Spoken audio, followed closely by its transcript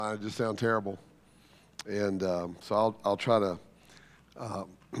I just sound terrible, and so I'll try to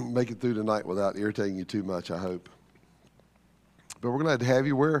make it through tonight without irritating you too much, I hope. But we're glad to have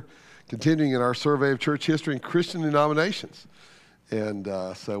you. We're continuing in our survey of church history and Christian denominations, and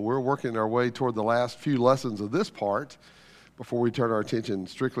so we're working our way toward the last few lessons of this part before we turn our attention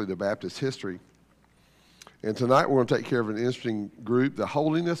strictly to Baptist history. And tonight we're going to take care of an interesting group, the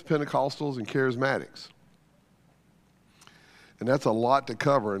Holiness, Pentecostals, and Charismatics. And that's a lot to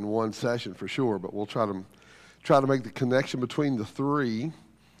cover in one session for sure, but we'll try to make the connection between the three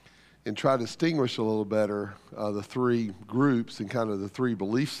and try to distinguish a little better the three groups and kind of the three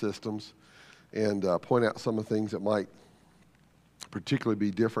belief systems and point out some of the things that might particularly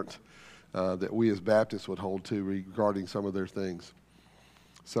be different that we as Baptists would hold to regarding some of their things.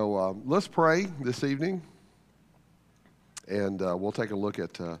 So let's pray this evening, and we'll take a look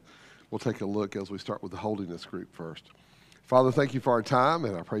as we start with the Holiness group first. Father, thank you for our time,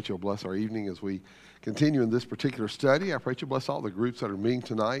 and I pray that you'll bless our evening as we continue in this particular study. I pray that you'll bless all the groups that are meeting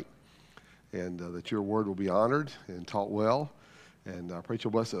tonight, and that your word will be honored and taught well. And I pray that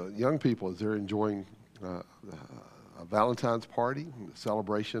you'll bless the young people as they're enjoying a Valentine's party, and the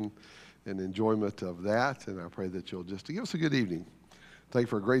celebration and enjoyment of that. And I pray that you'll just give us a good evening. Thank you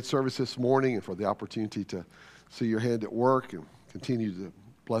for a great service this morning and for the opportunity to see your hand at work and continue to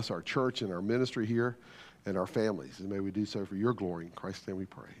bless our church and our ministry here and our families. And may we do so for your glory. In Christ's name we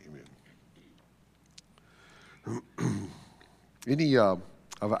pray. Amen.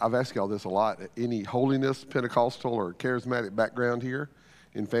 I've asked y'all this a lot. Any Holiness, Pentecostal, or Charismatic background here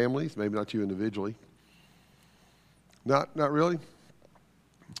in families? Maybe not you individually. Not really?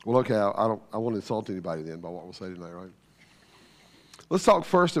 Well, okay, I won't insult anybody then by what we'll say tonight, right? Let's talk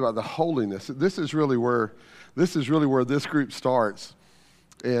first about the holiness. This is really where this group starts.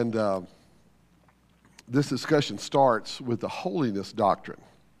 And this discussion starts with the holiness doctrine.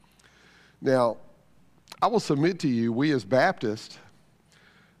 Now, I will submit to you, we as Baptists,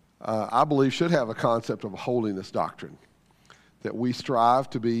 I believe, should have a concept of a holiness doctrine, that we strive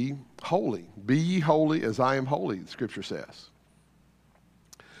to be holy. Be ye holy as I am holy, the Scripture says.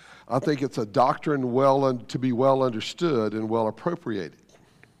 I think it's a doctrine to be well understood and well appropriated.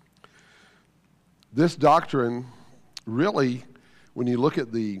 This doctrine, really, when you look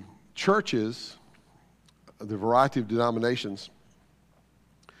at the churches, the variety of denominations,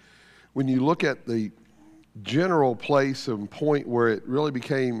 when you look at the general place and point where it really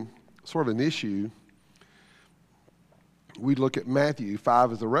became sort of an issue, we look at Matthew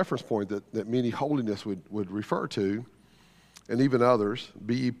 5 as a reference point that many holiness would refer to, and even others.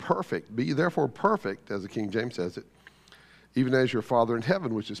 Be ye perfect. Be ye therefore perfect, as the King James says it, even as your Father in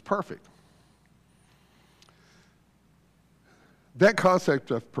heaven, which is perfect. That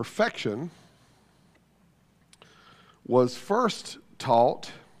concept of perfection was first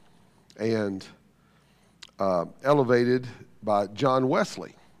taught and elevated by John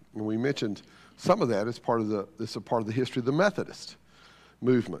Wesley. And we mentioned some of that as part of the history of the Methodist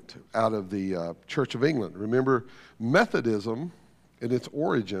movement out of the Church of England. Remember, Methodism in its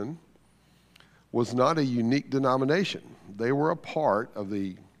origin was not a unique denomination. They were a part of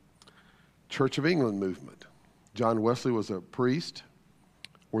the Church of England movement. John Wesley was a priest,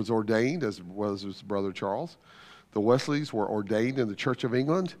 was ordained, as was his brother Charles. The Wesleys were ordained in the Church of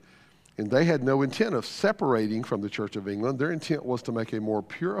England, and they had no intent of separating from the Church of England. Their intent was to make a more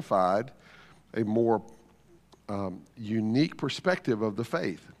purified, a more unique perspective of the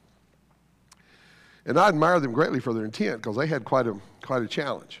faith. And I admire them greatly for their intent, because they had quite a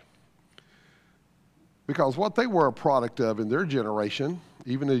challenge. Because what they were a product of in their generation,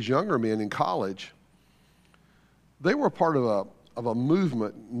 even as younger men in college, they were part of a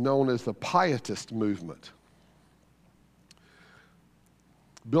movement known as the Pietist movement.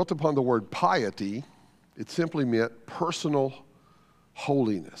 Built upon the word piety, it simply meant personal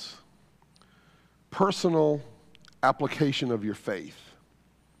holiness, personal application of your faith.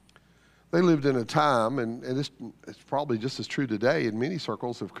 They lived in a time, and it's probably just as true today in many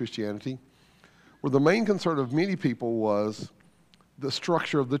circles of Christianity, where the main concern of many people was the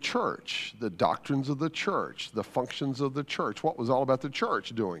structure of the church, the doctrines of the church, the functions of the church, what was all about the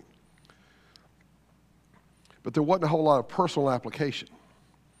church doing. But there wasn't a whole lot of personal application.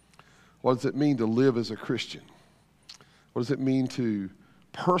 What does it mean to live as a Christian? What does it mean to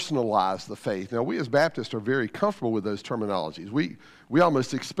personalize the faith? Now, we as Baptists are very comfortable with those terminologies. We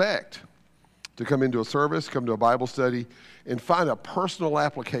almost expect to come into a service, come to a Bible study, and find a personal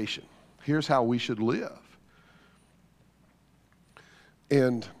application. Here's how we should live.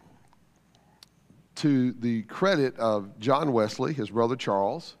 And to the credit of John Wesley, his brother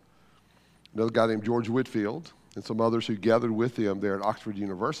Charles, another guy named George Whitefield, and some others who gathered with them there at Oxford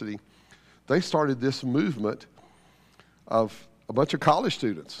University, they started this movement of a bunch of college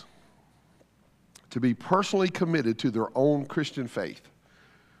students to be personally committed to their own Christian faith.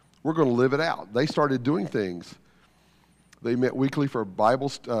 We're going to live it out. They started doing things. They met weekly for Bible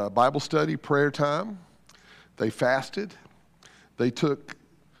study, prayer time. They fasted. They took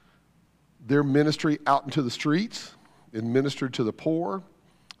their ministry out into the streets and ministered to the poor,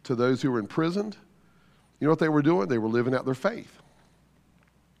 to those who were imprisoned. You know what they were doing? They were living out their faith.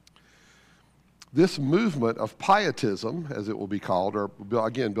 This movement of pietism, as it will be called, or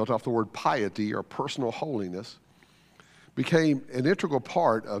again, built off the word piety or personal holiness, became an integral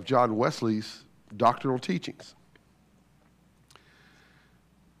part of John Wesley's doctrinal teachings.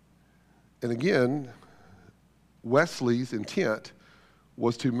 And again, Wesley's intent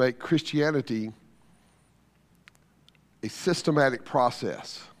was to make Christianity a systematic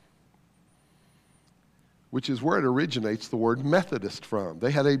process, which is where it originates the word Methodist from.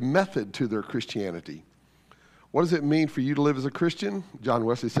 They had a method to their Christianity. What does it mean for you to live as a Christian? John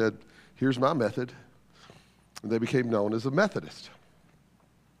Wesley said, here's my method. And they became known as a Methodist.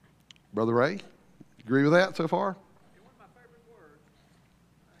 Brother Ray, agree with that so far? And one of my favorite words,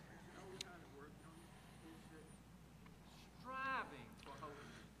 an old kind of word, is that striving for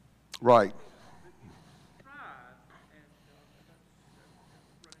holiness. Right.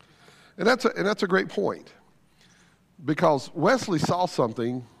 And that's a great point, because Wesley saw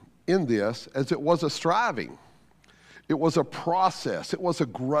something in this as it was a striving. It was a process. It was a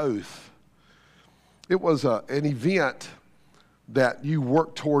growth. It was an event that you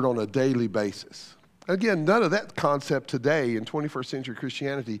work toward on a daily basis. Again, none of that concept today in 21st century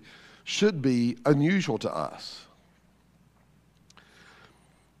Christianity should be unusual to us.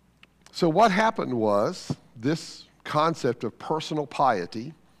 So what happened was this concept of personal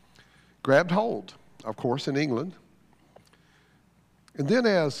piety grabbed hold, of course, in England. And then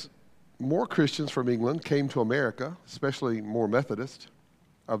as more Christians from England came to America, especially more Methodist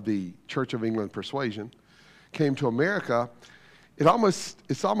of the Church of England persuasion, came to America,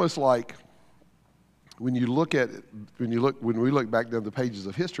 it's almost like when you look at it, when we look back down the pages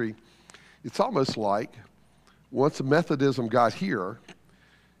of history, it's almost like once Methodism got here,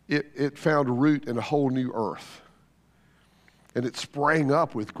 it found a root in a whole new earth. And it sprang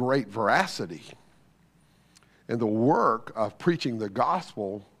up with great veracity. And the work of preaching the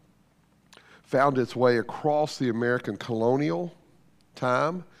gospel found its way across the American colonial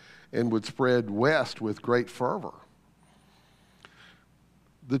time and would spread west with great fervor.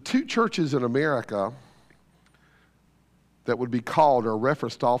 The two churches in America that would be called or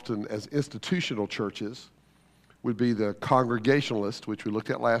referenced often as institutional churches would be the Congregationalists, which we looked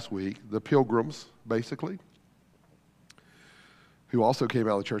at last week, the Pilgrims, basically, who also came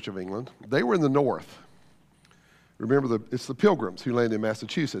out of the Church of England. They were in the north. Remember, it's the Pilgrims who landed in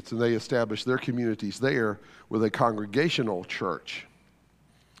Massachusetts, and they established their communities there with a congregational church.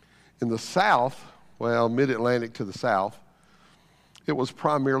 In the south, well, mid-Atlantic to the south, it was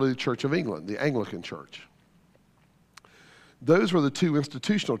primarily the Church of England, the Anglican Church. Those were the two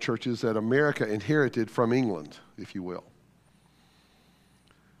institutional churches that America inherited from England, if you will.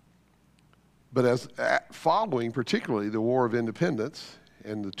 But following particularly the War of Independence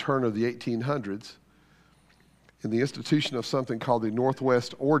and the turn of the 1800s, and the institution of something called the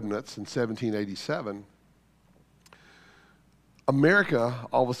Northwest Ordinance in 1787, America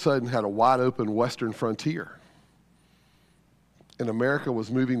all of a sudden had a wide open western frontier. And America was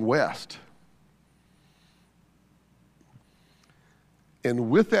moving west.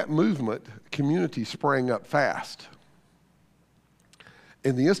 And with that movement, communities sprang up fast.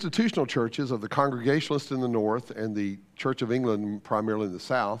 And the institutional churches of the Congregationalists in the north and the Church of England, primarily in the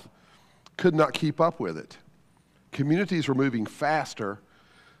south, could not keep up with it. Communities were moving faster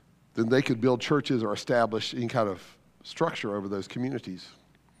than they could build churches or establish any kind of structure over those communities.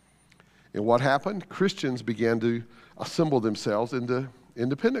 And what happened? Christians began to assemble themselves into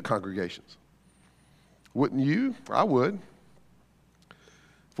independent congregations. Wouldn't you? I would.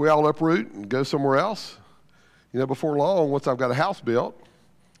 If we all uproot and go somewhere else, before long, once I've got a house built,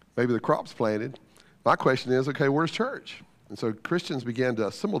 maybe the crop's planted, my question is, okay, where's church? And so Christians began to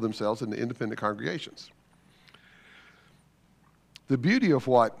assemble themselves into independent congregations. The beauty of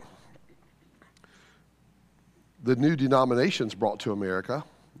what the new denominations brought to America,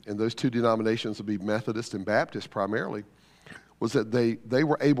 and those two denominations would be Methodist and Baptist primarily, was that they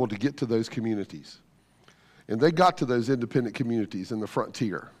were able to get to those communities. And they got to those independent communities in the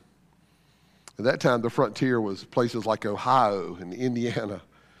frontier. At that time, the frontier was places like Ohio and Indiana,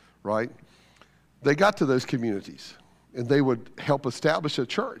 right? They got to those communities. and they would help establish a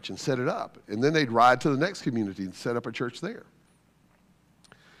church and set it up. And then they'd ride to the next community and set up a church there.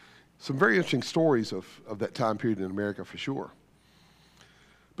 Some very interesting stories of that time period in America for sure.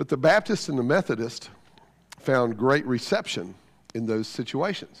 But the Baptists and the Methodists found great reception in those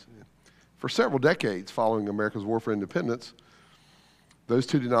situations. For several decades following America's War for Independence, those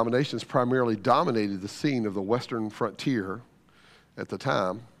two denominations primarily dominated the scene of the western frontier at the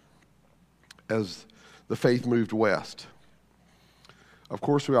time as the faith moved west. Of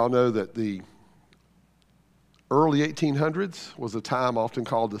course, we all know that the early 1800s was a time often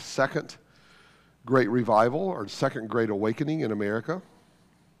called the Second Great Revival or Second Great Awakening in America.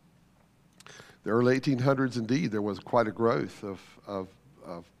 The early 1800s, indeed, there was quite a growth of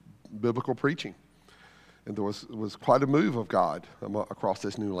biblical preaching. And there was quite a move of God across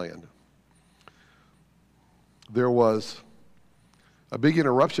this new land. There was a big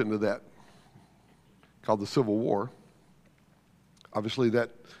interruption to that called the Civil War. Obviously, that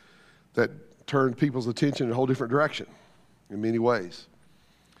turned people's attention in a whole different direction in many ways.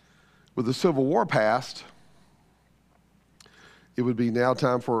 With the Civil War passed, it would be now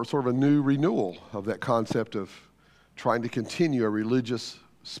time for sort of a new renewal of that concept of trying to continue a religious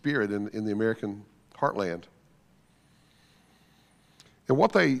spirit in the American heartland. And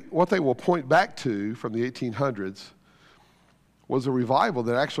what they will point back to from the 1800s was a revival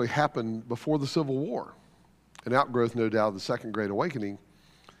that actually happened before the Civil War, an outgrowth, no doubt, of the Second Great Awakening.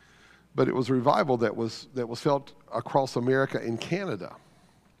 But it was a revival that was felt across America and Canada,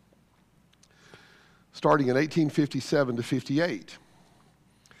 starting in 1857 to 58.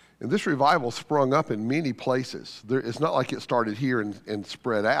 And this revival sprung up in many places. It's not like it started here and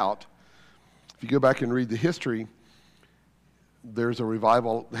spread out. If you go back and read the history, there's a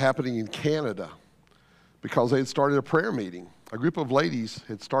revival happening in Canada because they had started a prayer meeting. A group of ladies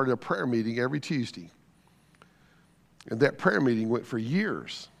had started a prayer meeting every Tuesday. And that prayer meeting went for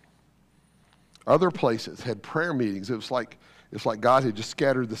years. Other places had prayer meetings. It's like God had just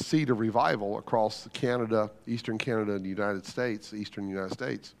scattered the seed of revival across Canada, eastern Canada, and the United States, eastern United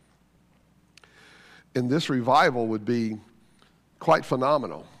States. And this revival would be quite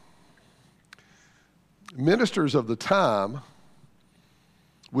phenomenal. Ministers of the time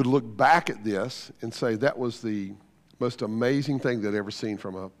would look back at this and say that was the most amazing thing they'd ever seen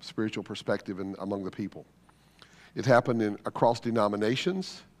from a spiritual perspective among the people. It happened across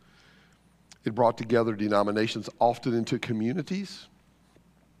denominations. It brought together denominations often into communities.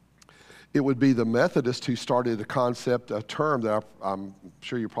 It would be the Methodists who started a term that I'm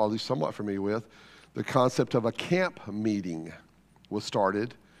sure you're probably somewhat familiar with. The concept of a camp meeting was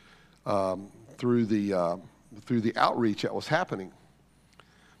started through the outreach that was happening.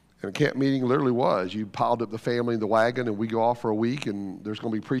 And a camp meeting literally was, you piled up the family in the wagon and we go off for a week and there's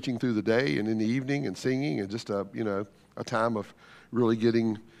going to be preaching through the day and in the evening and singing and just a time of really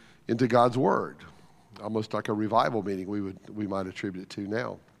getting into God's Word. Almost like a revival meeting we might attribute it to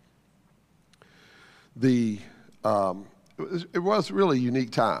now. It was really a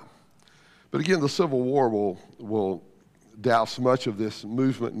unique time. But again, the Civil War will douse much of this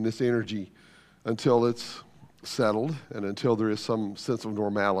movement and this energy until it's settled and until there is some sense of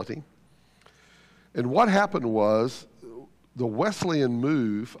normality. And what happened was the Wesleyan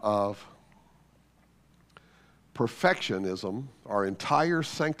move of perfectionism, our entire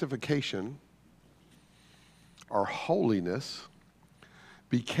sanctification, our holiness,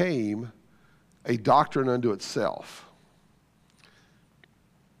 became a doctrine unto itself.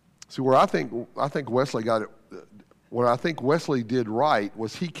 See, where I think Wesley got it, what I think Wesley did right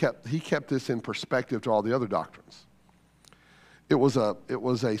was he kept this in perspective to all the other doctrines. It was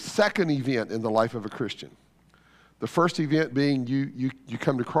a second event in the life of a Christian. The first event being you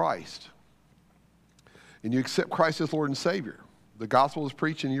come to Christ and you accept Christ as Lord and Savior. The gospel is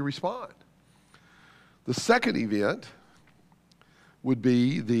preached and you respond. The second event would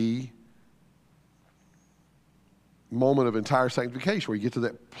be the moment of entire sanctification where you get to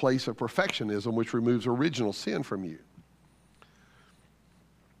that place of perfectionism which removes original sin from you.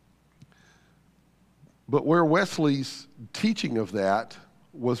 But where Wesley's teaching of that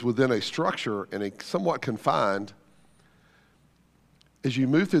was within a structure and a somewhat confined, as you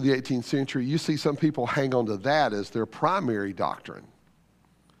move through the 18th century, you see some people hang on to that as their primary doctrine,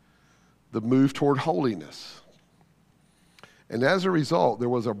 the move toward holiness. And as a result, there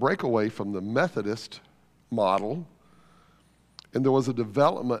was a breakaway from the Methodist model, and there was a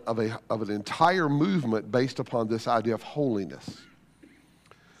development of an entire movement based upon this idea of holiness.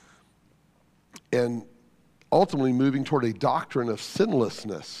 And ultimately moving toward a doctrine of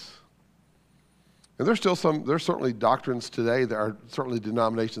sinlessness. And there's certainly doctrines today, there are certainly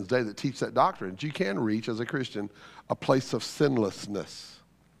denominations today that teach that doctrine. You can reach, as a Christian, a place of sinlessness,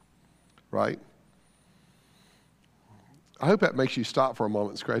 right? I hope that makes you stop for a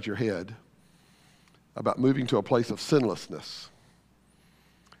moment and scratch your head about moving to a place of sinlessness.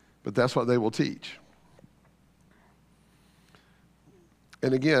 But that's what they will teach.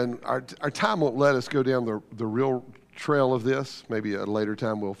 And again, our time won't let us go down the real trail of this. Maybe at a later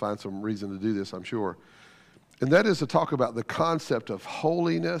time we'll find some reason to do this, I'm sure. And that is to talk about the concept of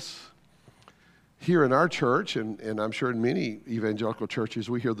holiness. Here in our church, and I'm sure in many evangelical churches,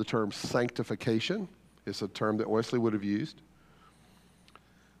 we hear the term sanctification. It's a term that Wesley would have used.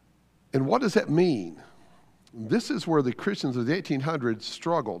 And what does that mean? This is where the Christians of the 1800s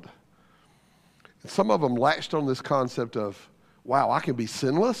struggled. And some of them latched on this concept of, wow, I can be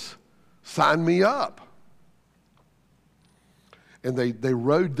sinless? Sign me up. And they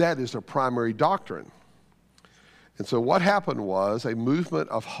rode that as their primary doctrine. And so what happened was a movement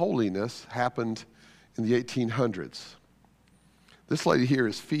of holiness happened in the 1800s. This lady here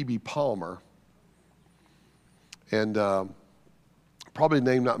is Phoebe Palmer. And probably a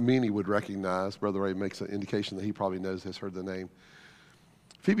name not many would recognize. Brother Ray makes an indication that he probably has heard the name.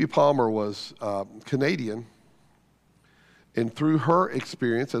 Phoebe Palmer was Canadian. And through her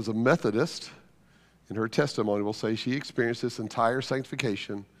experience as a Methodist, in her testimony, we'll say she experienced this entire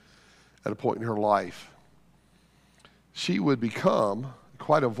sanctification at a point in her life. She would become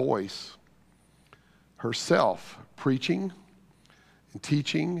quite a voice herself, preaching and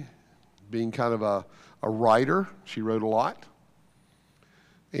teaching, being kind of a writer. She wrote a lot.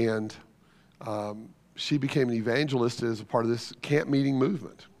 And she became an evangelist as a part of this camp meeting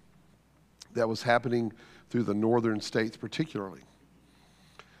movement that was happening through the northern states particularly.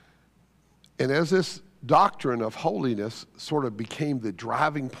 And as this doctrine of holiness sort of became the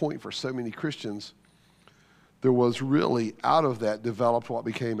driving point for so many Christians, there was really, out of that, developed what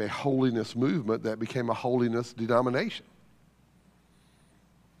became a holiness movement that became a holiness denomination.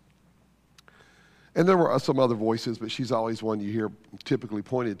 And there were some other voices, but she's always one you hear typically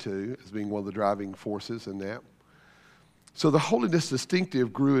pointed to as being one of the driving forces in that. So the holiness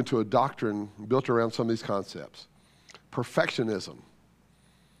distinctive grew into a doctrine built around some of these concepts. Perfectionism,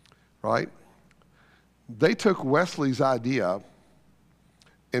 right? They took Wesley's idea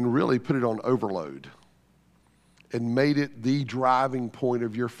and really put it on overload and made it the driving point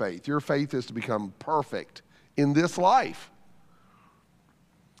of your faith. Your faith is to become perfect in this life.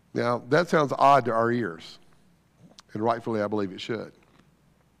 Now, that sounds odd to our ears, and rightfully I believe it should.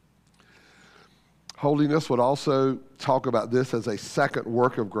 Holiness would also talk about this as a second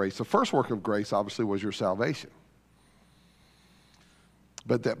work of grace. The first work of grace, obviously, was your salvation.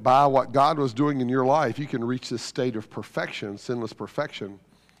 But that by what God was doing in your life, you can reach this state of perfection, sinless perfection,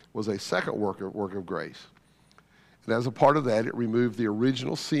 was a second work of grace. And as a part of that, it removed the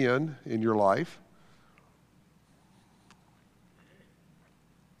original sin in your life.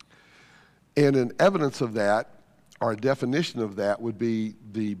 And an evidence of that, or a definition of that, would be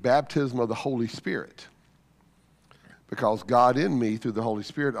the baptism of the Holy Spirit. Because God in me, through the Holy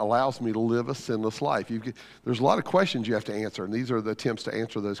Spirit, allows me to live a sinless life. There's a lot of questions you have to answer, and these are the attempts to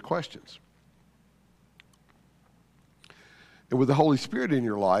answer those questions. And with the Holy Spirit in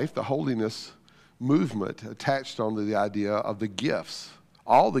your life, the holiness movement attached onto the idea of the gifts.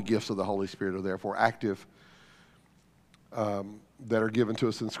 All the gifts of the Holy Spirit are therefore active, that are given to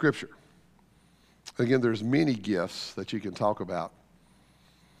us in Scripture. Again, there's many gifts that you can talk about.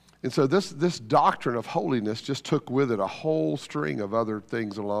 And so this doctrine of holiness just took with it a whole string of other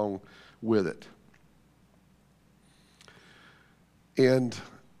things along with it. And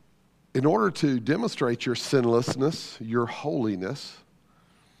in order to demonstrate your sinlessness, your holiness,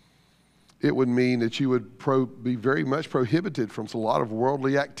 it would mean that you would be very much prohibited from a lot of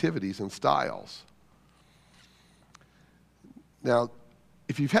worldly activities and styles. Now,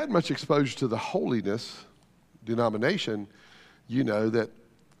 if you've had much exposure to the holiness denomination, you know that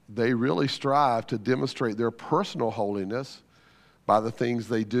they really strive to demonstrate their personal holiness by the things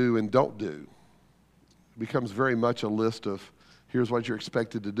they do and don't do. It becomes very much a list of, here's what you're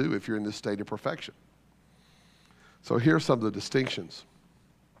expected to do if you're in this state of perfection. So here's some of the distinctions.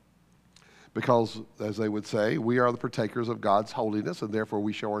 Because, as they would say, we are the partakers of God's holiness, and therefore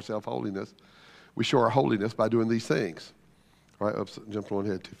we show ourselves holiness. We show our holiness by doing these things. All right, oops, jumped one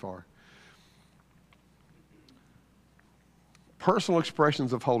head too far. Personal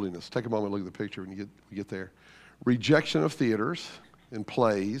expressions of holiness. Take a moment, look at the picture when you get there. Rejection of theaters and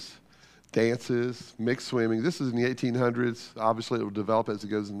plays, dances, mixed swimming. This is in the 1800s. Obviously, it will develop as it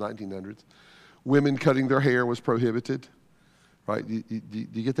goes in the 1900s. Women cutting their hair was prohibited. Right? Do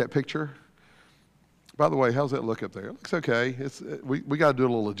you get that picture? by the way, how's that look up there? It looks okay. We got to do a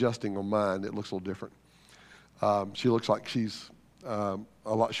little adjusting on mine. It looks a little different. She looks like she's a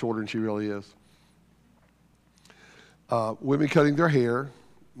lot shorter than she really is. Women cutting their hair,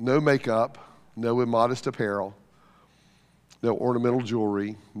 no makeup, no immodest apparel, no ornamental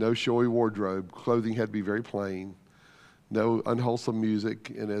jewelry, no showy wardrobe. Clothing had to be very plain. No unwholesome music,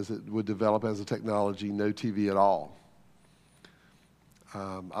 and as it would develop as a technology, no TV at all.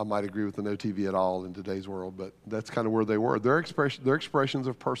 I might agree with the no TV at all in today's world, but that's kind of where they were. Their expressions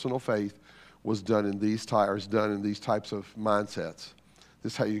of personal faith was done in these types of mindsets.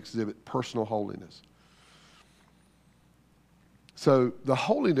 This is how you exhibit personal holiness. So the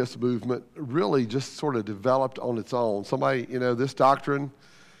holiness movement really just sort of developed on its own. Somebody, this doctrine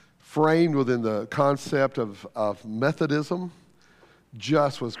framed within the concept of Methodism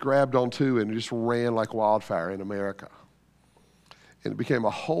just was grabbed onto and just ran like wildfire in America. And it became a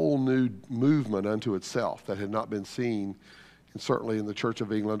whole new movement unto itself that had not been seen, certainly in the Church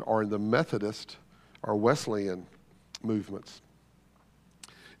of England or in the Methodist or Wesleyan movements.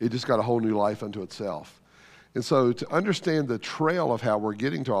 It just got a whole new life unto itself. And so to understand the trail of how we're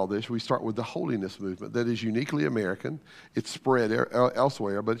getting to all this, we start with the holiness movement that is uniquely American. It's spread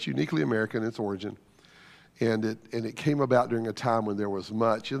elsewhere, but it's uniquely American in its origin. And it came about during a time when there was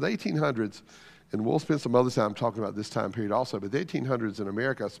much. In the 1800s, and we'll spend some other time talking about this time period also, but the 1800s in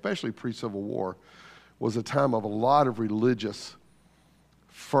America, especially pre-Civil War, was a time of a lot of religious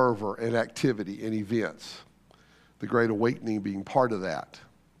fervor and activity and events. The Great Awakening being part of that.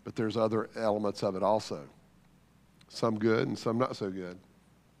 But there's other elements of it also. Some good and some not so good.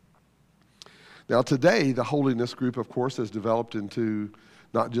 Now today, the holiness group, of course, has developed into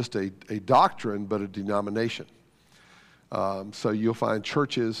not just a doctrine, but a denomination. So you'll find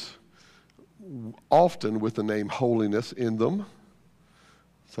churches often with the name Holiness in them,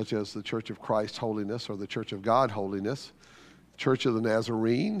 such as the Church of Christ Holiness or the Church of God Holiness. Church of the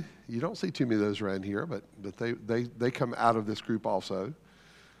Nazarene, you don't see too many of those around here, but they come out of this group also.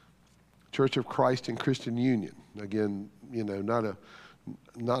 Church of Christ and Christian Union, again,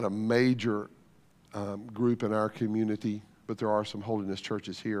 not a major group in our community, but there are some holiness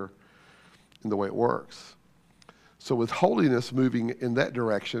churches here in the way it works. So with holiness moving in that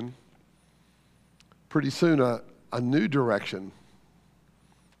direction, pretty soon a new direction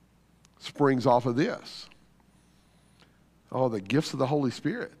springs off of this. Oh, the gifts of the Holy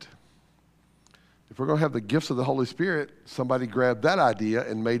Spirit. If we're going to have the gifts of the Holy Spirit, somebody grabbed that idea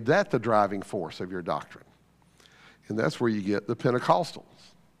and made that the driving force of your doctrine. And that's where you get the Pentecostals.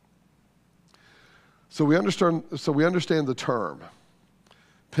 So we understand the term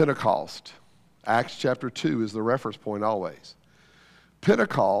Pentecost. Acts chapter 2 is the reference point always.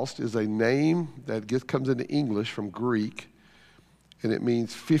 Pentecost is a name that comes into English from Greek, and it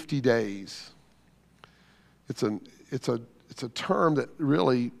means 50 days. It's a term that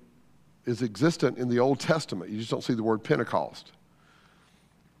really is existent in the Old Testament. You just don't see the word Pentecost.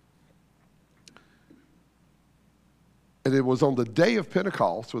 And it was on the day of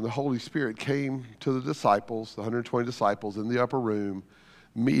Pentecost when the Holy Spirit came to the disciples, the 120 disciples in the upper room,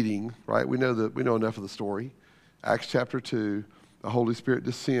 meeting, right? We know enough of the story. Acts chapter 2, the Holy Spirit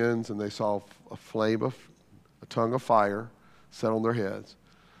descends and they saw a tongue of fire set on their heads.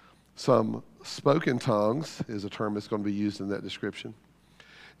 Some spoken tongues is a term that's going to be used in that description.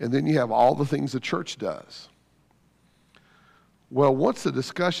 And then you have all the things the church does. Well, once the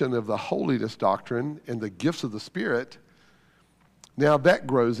discussion of the holiness doctrine and the gifts of the Spirit, now that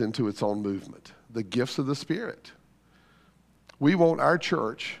grows into its own movement, the gifts of the Spirit. We want our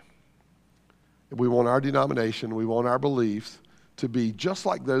church, we want our denomination, we want our beliefs to be just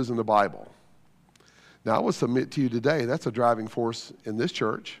like those in the Bible. Now, I will submit to you today, that's a driving force in this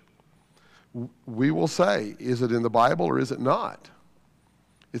church. We will say, is it in the Bible or is it not?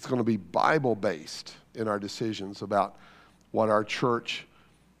 It's going to be Bible-based in our decisions about what our church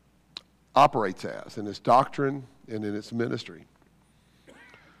operates as in its doctrine and in its ministry.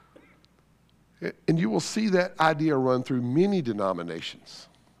 And you will see that idea run through many denominations.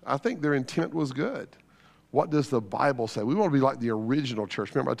 I think their intent was good. What does the Bible say? We want to be like the original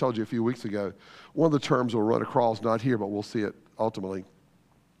church. Remember I told you a few weeks ago, one of the terms we'll run across, not here, but we'll see it ultimately,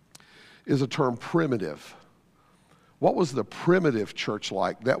 is a term primitive. What was the primitive church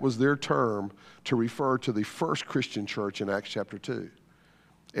like? That was their term to refer to the first Christian church in Acts chapter 2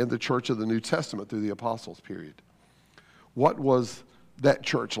 and the church of the New Testament through the apostles period. What was that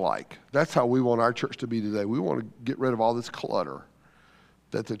church like? That's how we want our church to be today. We want to get rid of all this clutter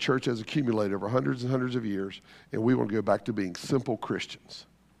that the church has accumulated over hundreds and hundreds of years, and we want to go back to being simple Christians.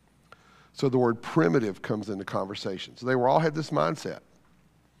 So the word primitive comes into conversation. So they all had this mindset.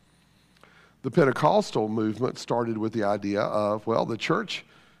 The Pentecostal movement started with the idea of, well, the church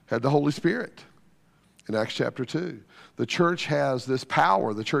had the Holy Spirit in Acts chapter 2. The church has this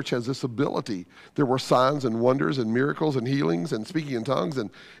power. The church has this ability. There were signs and wonders and miracles and healings and speaking in tongues.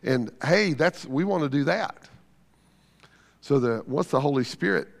 And hey, we want to do that. So once the Holy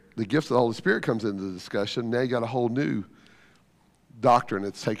Spirit, the gifts of the Holy Spirit comes into the discussion, now you got a whole new doctrine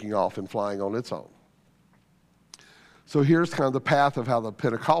that's taking off and flying on its own. So here's kind of the path of how the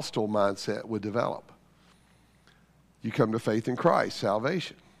Pentecostal mindset would develop. You come to faith in Christ,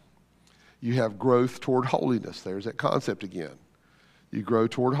 salvation. You have growth toward holiness. There's that concept again. You grow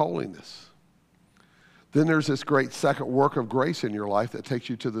toward holiness. Then there's this great second work of grace in your life that takes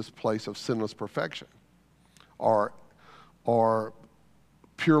you to this place of sinless perfection or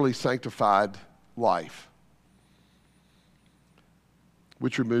purely sanctified life,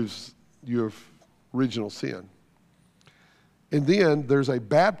 which removes your original sin. And then there's a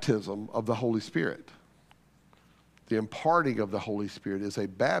baptism of the Holy Spirit. The imparting of the Holy Spirit is a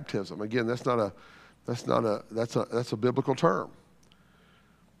baptism. Again, that's a biblical term.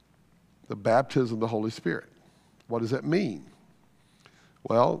 The baptism of the Holy Spirit. What does that mean?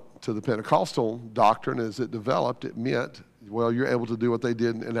 Well, to the Pentecostal doctrine as it developed, it meant, well, you're able to do what they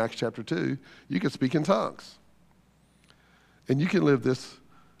did in Acts chapter 2. You can speak in tongues. And you can live this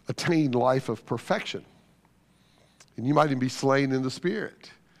attained life of perfection. And you might even be slain in the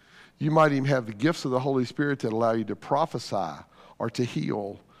Spirit. You might even have the gifts of the Holy Spirit that allow you to prophesy or to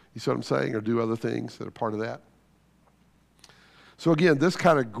heal. You see what I'm saying? Or do other things that are part of that. So again, this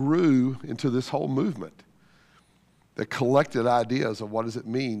kind of grew into this whole movement that collected ideas of what does it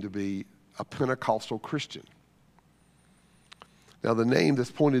mean to be a Pentecostal Christian. Now the name that's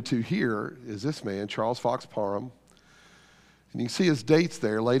pointed to here is this man, Charles Fox Parham. And you can see his dates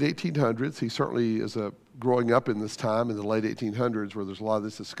there, late 1800s. He certainly is growing up in this time in the late 1800s where there's a lot of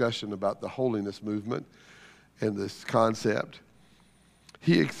this discussion about the holiness movement and this concept.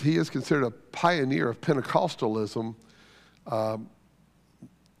 He is considered a pioneer of Pentecostalism,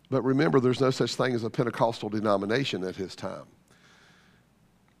 but remember there's no such thing as a Pentecostal denomination at his time.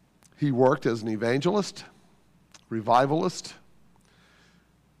 He worked as an evangelist, revivalist,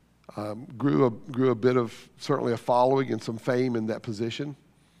 grew a bit of certainly a following and some fame in that position.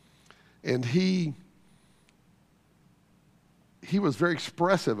 And he was very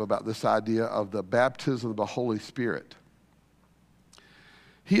expressive about this idea of the baptism of the Holy Spirit.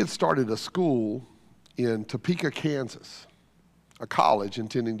 He had started a school in Topeka, Kansas, a college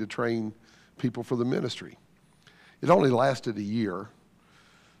intending to train people for the ministry. It only lasted a year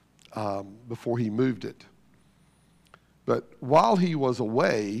before he moved it. But while he was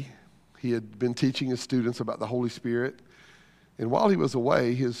away, he had been teaching his students about the Holy Spirit. And while he was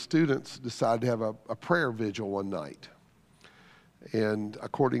away, his students decided to have a prayer vigil one night. And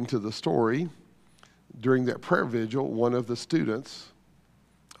according to the story, during that prayer vigil, one of the students,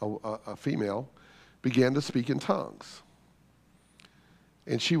 a female, began to speak in tongues.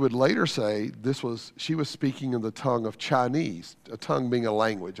 And she would later say she was speaking in the tongue of Chinese, a tongue being a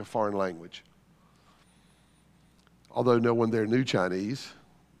language, a foreign language. Although no one there knew Chinese,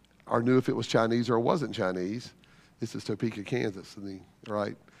 or knew if it was Chinese or wasn't Chinese. This is Topeka, Kansas,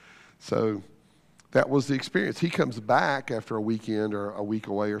 right? So that was the experience. He comes back after a weekend or a week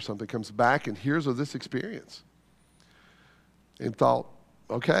away or something, comes back and hears of this experience. And thought,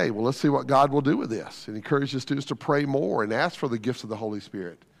 okay, well, let's see what God will do with this. And encouraged his students to pray more and ask for the gifts of the Holy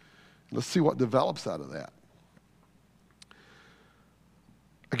Spirit. Let's see what develops out of that.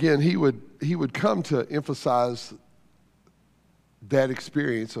 Again, he would come to emphasize that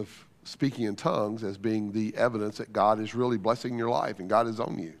experience of speaking in tongues as being the evidence that God is really blessing your life and God is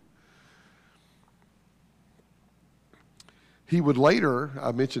on you. He would later,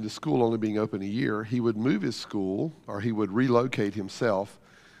 I mentioned his school only being open a year, he would move his school, or he would relocate himself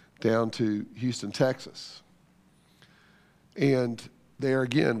down to Houston, Texas. And there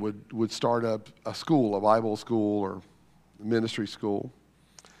again would start up a school, a Bible school or ministry school.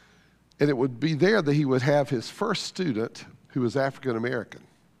 And it would be there that he would have his first student who was African American,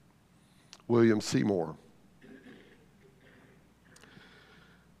 William Seymour.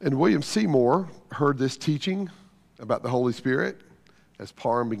 And William Seymour heard this teaching about the Holy Spirit as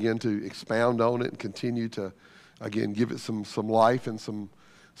Parham began to expound on it and continue to, again, give it some life and some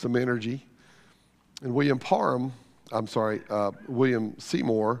energy. And William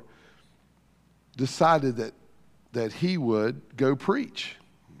Seymour decided that he would go preach.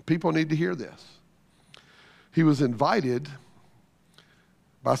 People need to hear this. He was invited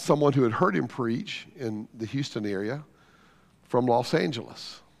by someone who had heard him preach in the Houston area from Los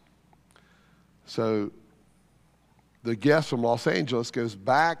Angeles. So the guest from Los Angeles goes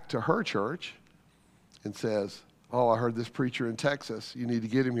back to her church and says, oh, I heard this preacher in Texas. You need to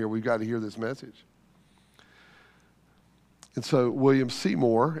get him here. We've got to hear this message. And so William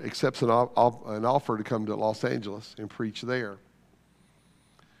Seymour accepts an offer to come to Los Angeles and preach there.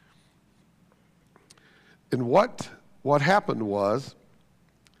 And what happened was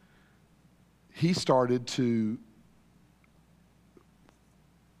he started to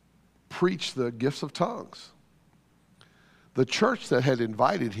preach the gifts of tongues. The church that had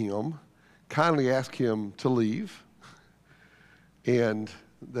invited him kindly asked him to leave, and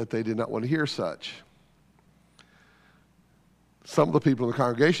that they did not want to hear such. Some of the people in the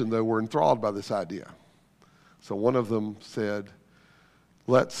congregation, though, were enthralled by this idea. So one of them said,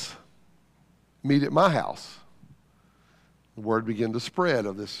 let's meet at my house. The word began to spread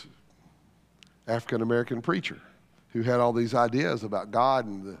of this African-American preacher who had all these ideas about God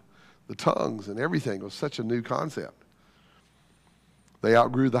and the tongues and everything. It was such a new concept. They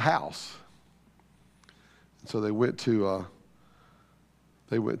outgrew the house. And so they went to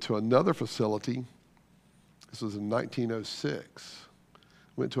another facility. This was in 1906.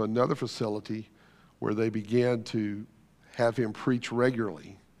 Went to another facility where they began to have him preach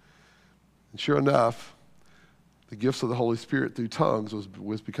regularly. And sure enough, the gifts of the Holy Spirit through tongues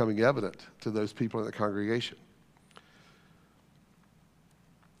was becoming evident to those people in the congregation.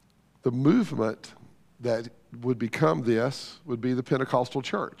 The movement that would become this would be the Pentecostal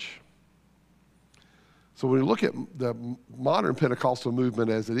church. So when we look at the modern Pentecostal movement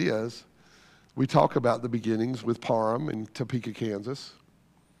as it is, we talk about the beginnings with Parham in Topeka, Kansas,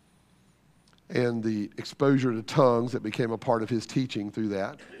 and the exposure to tongues that became a part of his teaching through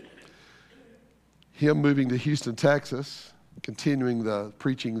that. Him moving to Houston, Texas, continuing the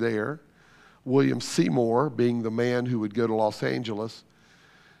preaching there. William Seymour being the man who would go to Los Angeles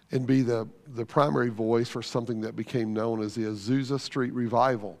and be the primary voice for something that became known as the Azusa Street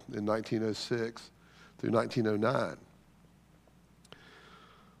Revival in 1906 through 1909.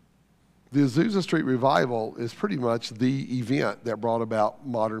 The Azusa Street Revival is pretty much the event that brought about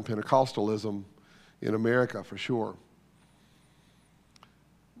modern Pentecostalism in America, for sure.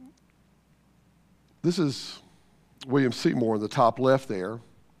 This is William Seymour in the top left there.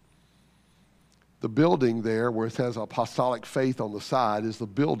 The building there where it has apostolic faith on the side is the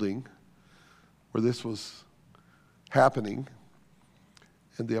building where this was happening.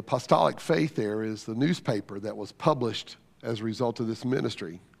 And the apostolic faith there is the newspaper that was published as a result of this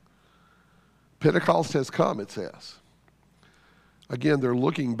ministry. Pentecost has come, it says. Again, they're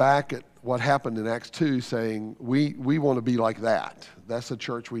looking back at what happened in Acts 2 saying, we want to be like that. That's the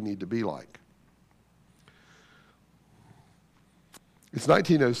church we need to be like. It's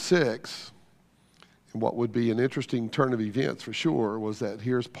 1906, and what would be an interesting turn of events for sure was that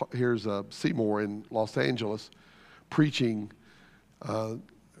here's Seymour in Los Angeles preaching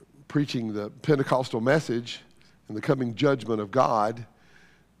the Pentecostal message and the coming judgment of God,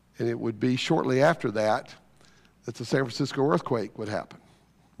 and it would be shortly after that that the San Francisco earthquake would happen,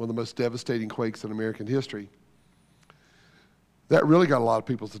 one of the most devastating quakes in American history. That really got a lot of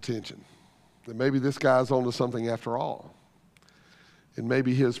people's attention, that maybe this guy's onto something after all. And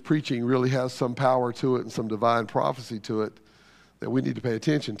maybe his preaching really has some power to it and some divine prophecy to it that we need to pay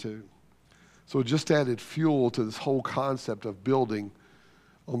attention to. So it just added fuel to this whole concept of building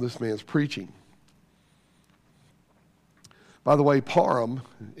on this man's preaching. By the way, Parham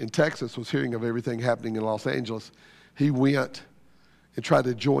in Texas was hearing of everything happening in Los Angeles. He went and tried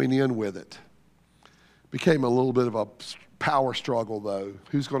to join in with it. Became a little bit of a power struggle, though.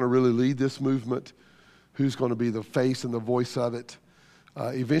 Who's going to really lead this movement? Who's going to be the face and the voice of it?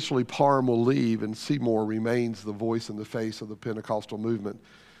 Eventually, Parham will leave, and Seymour remains the voice and the face of the Pentecostal movement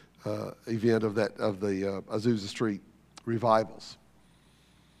event of the Azusa Street revivals.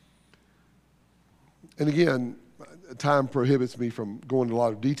 And again, time prohibits me from going into a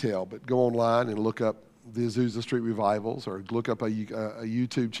lot of detail, but go online and look up the Azusa Street revivals, or look up a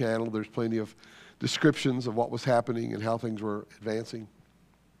YouTube channel. There's plenty of descriptions of what was happening and how things were advancing.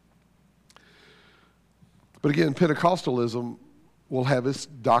 But again, Pentecostalism will have its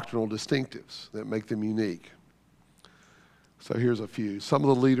doctrinal distinctives that make them unique. So here's a few. Some of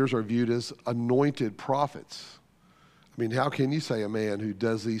the leaders are viewed as anointed prophets. I mean, how can you say a man who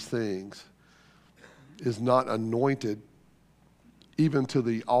does these things is not anointed even to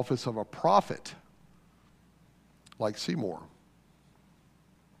the office of a prophet like Seymour?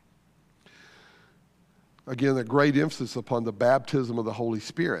 Again, a great emphasis upon the baptism of the Holy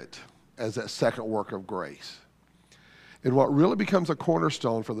Spirit as that second work of grace. And what really becomes a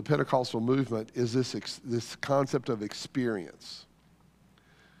cornerstone for the Pentecostal movement is this concept of experience.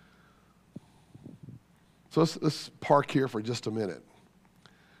 So let's park here for just a minute.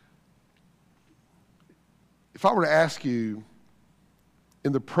 If I were to ask you,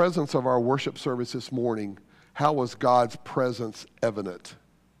 in the presence of our worship service this morning, how was God's presence evident?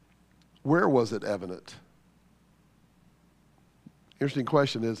 Where was it evident? Interesting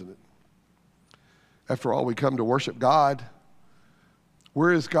question, isn't it? After all, we come to worship God.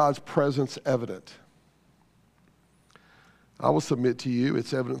 Where is God's presence evident? I will submit to you,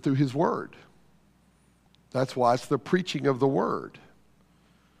 it's evident through His Word. That's why it's the preaching of the Word.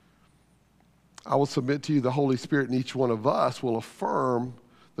 I will submit to you, the Holy Spirit in each one of us will affirm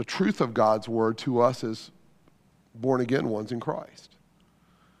the truth of God's Word to us as born-again ones in Christ.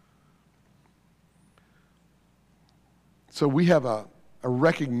 So we have a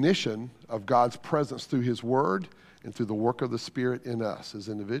recognition of God's presence through His Word and through the work of the Spirit in us as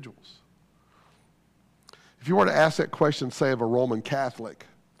individuals. If you were to ask that question, say, of a Roman Catholic,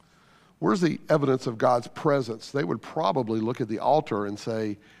 where's the evidence of God's presence? They would probably look at the altar and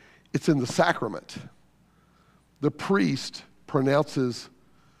say, it's in the sacrament. The priest pronounces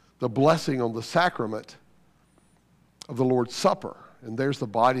the blessing on the sacrament of the Lord's Supper, and there's the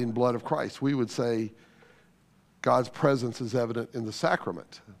body and blood of Christ. We would say God's presence is evident in the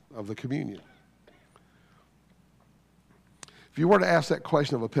sacrament of the communion. If you were to ask that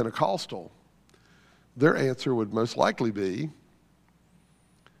question of a Pentecostal, their answer would most likely be,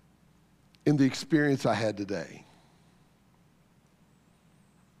 in the experience I had today.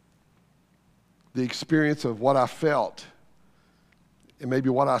 The experience of what I felt and maybe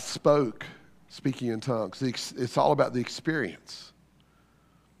what I spoke, speaking in tongues. It's all about the experience.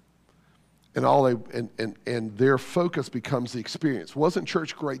 And their focus becomes the experience. Wasn't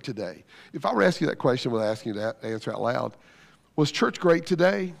church great today? If I were to ask you that question without asking you to answer out loud, was church great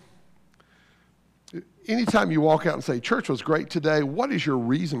today? Anytime you walk out and say, church was great today, what is your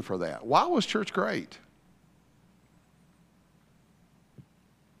reason for that? Why was church great?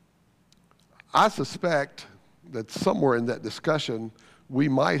 I suspect that somewhere in that discussion, we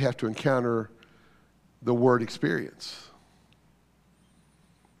might have to encounter the word experience.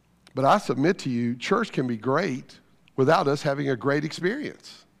 But I submit to you, church can be great without us having a great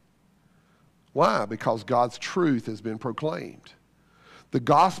experience. Why? Because God's truth has been proclaimed. The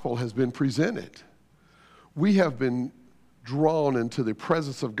gospel has been presented. We have been drawn into the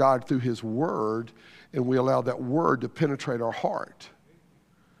presence of God through His Word, and we allow that Word to penetrate our heart.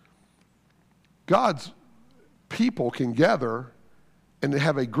 God's people can gather and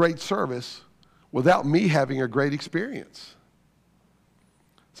have a great service without me having a great experience.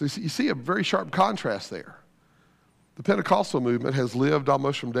 So you see a very sharp contrast there. The Pentecostal movement has lived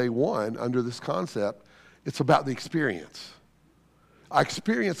almost from day one under this concept. It's about the experience. I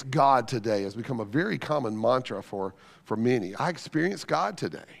experienced God today has become a very common mantra for many. I experienced God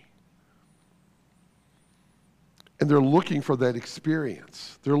today. And they're looking for that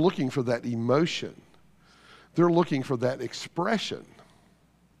experience. They're looking for that emotion. They're looking for that expression.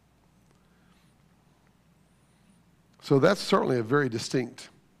 So that's certainly a very distinct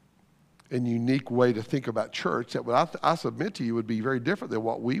and unique way to think about church that I submit to you would be very different than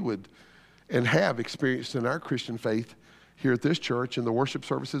what we would and have experienced in our Christian faith here at this church and the worship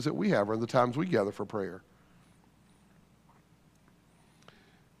services that we have or in the times we gather for prayer.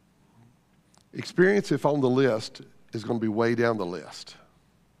 Experience, if on the list, is going to be way down the list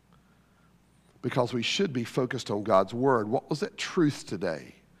because we should be focused on God's Word. What was that truth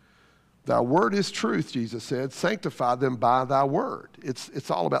today? Thy Word is truth, Jesus said. Sanctify them by thy Word. It's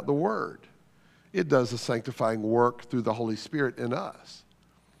all about the Word. It does the sanctifying work through the Holy Spirit in us.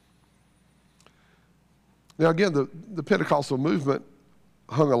 Now again, the Pentecostal movement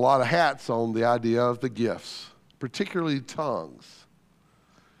hung a lot of hats on the idea of the gifts, particularly tongues,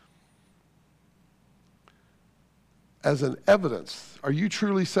 as an evidence. Are you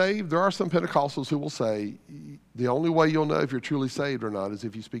truly saved? There are some Pentecostals who will say the only way you'll know if you're truly saved or not is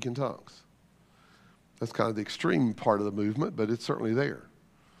if you speak in tongues. That's kind of the extreme part of the movement, but it's certainly there.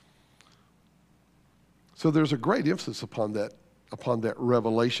 So there's a great emphasis upon that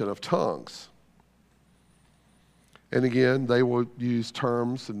revelation of tongues. And again, they will use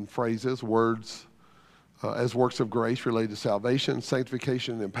terms and phrases, words, as works of grace related to salvation,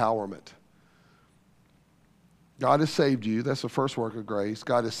 sanctification, and empowerment. God has saved you. That's the first work of grace.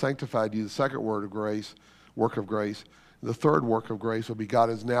 God has sanctified you, the second work of grace. The third work of grace will be God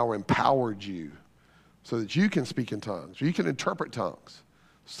has now empowered you so that you can speak in tongues. You can interpret tongues.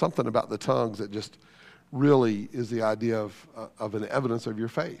 Something about the tongues that just really is the idea of an evidence of your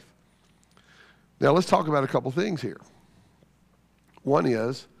faith. Now let's talk about a couple things here. One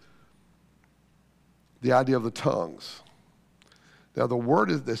is the idea of the tongues. Now, the word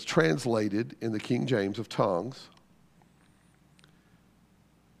that's translated in the King James of tongues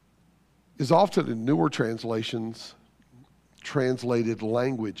is often in newer translations translated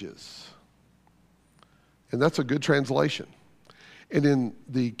languages. And that's a good translation. And in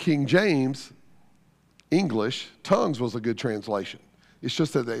the King James English, tongues was a good translation. It's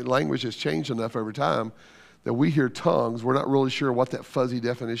just that the language has changed enough over time that we hear tongues. We're not really sure what that fuzzy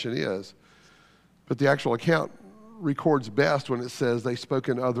definition is. But the actual account records best when it says they spoke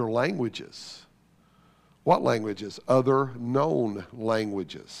in other languages. What languages? Other known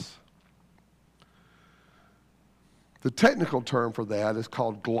languages. The technical term for that is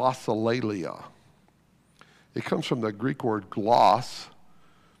called glossolalia. It comes from the Greek word gloss,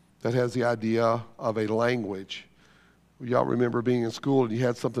 that has the idea of a language. Y'all remember being in school and you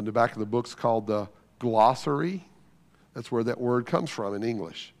had something in the back of the books called the glossary? That's where that word comes from in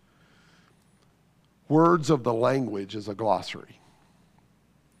English. Words of the language is a glossary.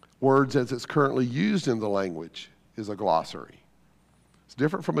 Words as it's currently used in the language is a glossary. It's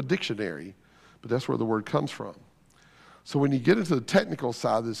different from a dictionary, but that's where the word comes from. So when you get into the technical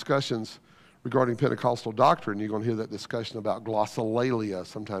side of the discussions regarding Pentecostal doctrine, you're going to hear that discussion about glossolalia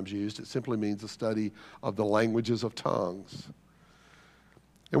sometimes used. It simply means the study of the languages of tongues.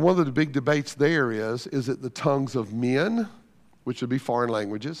 And one of the big debates there is it the tongues of men, which would be foreign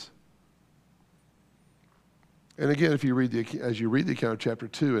languages? And again, if you read as you read the account of chapter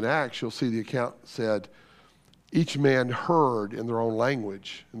 2 in Acts, you'll see the account said, each man heard in their own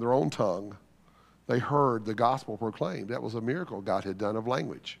language, in their own tongue, they heard the gospel proclaimed. That was a miracle God had done of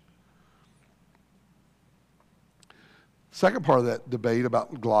language. Second part of that debate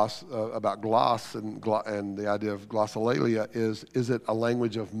about gloss and the idea of glossolalia is it a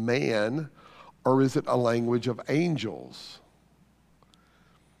language of man or is it a language of angels?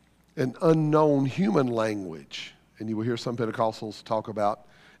 An unknown human language. And you will hear some Pentecostals talk about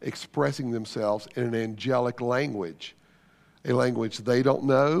expressing themselves in an angelic language. A language they don't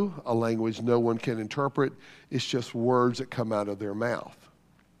know, a language no one can interpret. It's just words that come out of their mouth.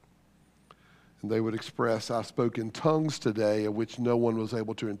 And they would express, I spoke in tongues today, of which no one was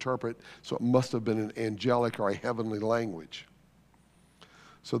able to interpret, so it must have been an angelic or a heavenly language.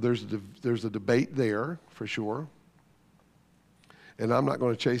 So there's a debate there, for sure. And I'm not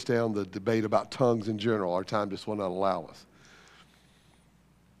going to chase down the debate about tongues in general. Our time just will not allow us.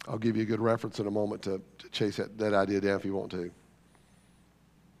 I'll give you a good reference in a moment to chase that idea down if you want to.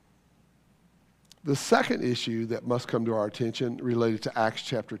 The second issue that must come to our attention related to Acts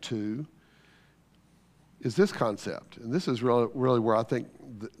chapter 2 is this concept. And this is really where I think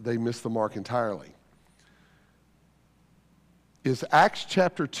they miss the mark entirely. Is Acts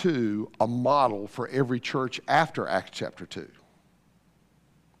chapter 2 a model for every church after Acts chapter 2?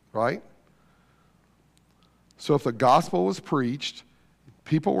 Right? So if the gospel was preached,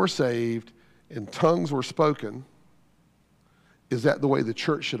 people were saved, and tongues were spoken, is that the way the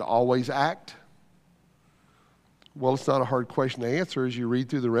church should always act? Well, it's not a hard question to answer as you read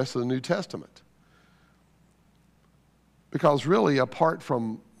through the rest of the New Testament. Because really, apart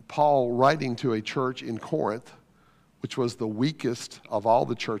from Paul writing to a church in Corinth, which was the weakest of all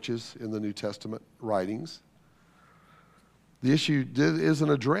the churches in the New Testament writings, the issue isn't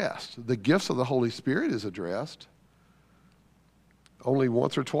addressed. The gifts of the Holy Spirit is addressed only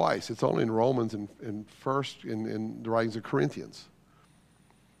once or twice. It's only in Romans and in the writings of Corinthians.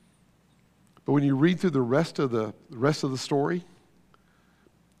 But when you read through the rest of the story,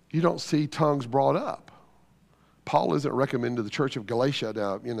 you don't see tongues brought up. Paul isn't recommending to the church of Galatia,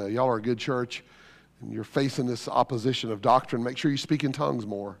 now, y'all are a good church and you're facing this opposition of doctrine. Make sure you speak in tongues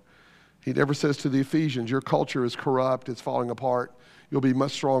more. He never says to the Ephesians, your culture is corrupt, it's falling apart. You'll be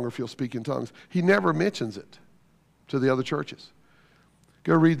much stronger if you'll speak in tongues. He never mentions it to the other churches.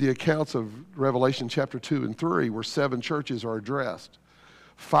 Go read the accounts of Revelation chapter 2 and 3 where 7 churches are addressed.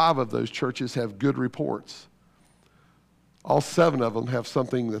 5 of those churches have good reports. All 7 of them have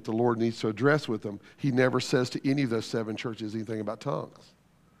something that the Lord needs to address with them. He never says to any of those 7 churches anything about tongues.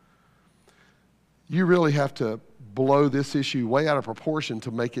 You really have to blow this issue way out of proportion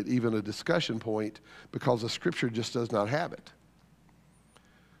to make it even a discussion point because the Scripture just does not have it.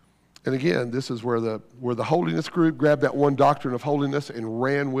 And again, this is where the Holiness group grabbed that one doctrine of holiness and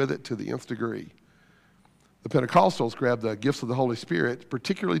ran with it to the nth degree. The Pentecostals grabbed the gifts of the Holy Spirit,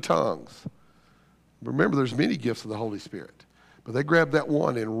 particularly tongues. Remember, there's many gifts of the Holy Spirit, but they grabbed that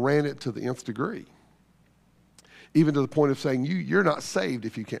one and ran it to the nth degree, even to the point of saying, you're not saved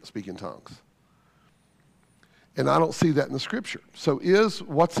if you can't speak in tongues. And I don't see that in the Scripture. So is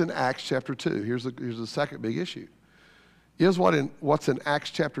what's in Acts chapter 2, here's the second big issue. Is what's in Acts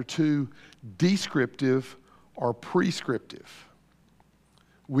chapter 2 descriptive or prescriptive?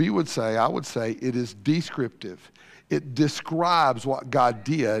 I would say it is descriptive. It describes what God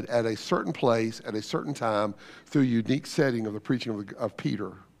did at a certain place, at a certain time, through a unique setting of the preaching of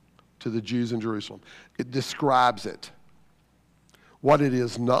Peter to the Jews in Jerusalem. It describes it. What it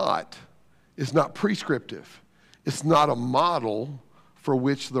is not prescriptive. It's not a model for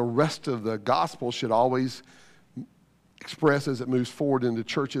which the rest of the gospel should always express as it moves forward into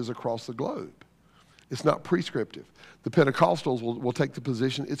churches across the globe. It's not prescriptive. The Pentecostals will take the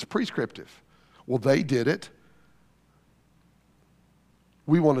position it's prescriptive. Well, they did it.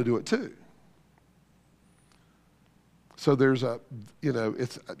 We want to do it too. So there's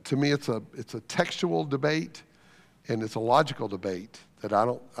to me it's a textual debate, and it's a logical debate that I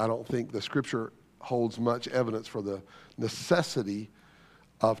don't think the Scripture holds much evidence for the necessity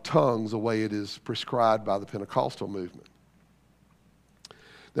of tongues the way it is prescribed by the Pentecostal movement.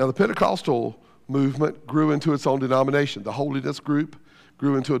 Now, the Pentecostal movement grew into its own denomination. The Holiness group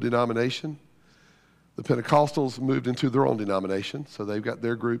grew into a denomination. The Pentecostals moved into their own denomination, so they've got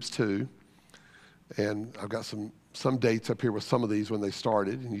their groups too. And I've got some dates up here with some of these when they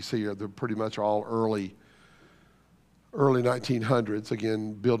started, and you see they're pretty much all early 1900s,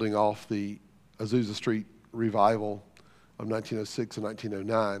 again, building off the Azusa Street revival of 1906 and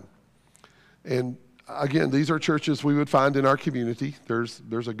 1909. And again, these are churches we would find in our community.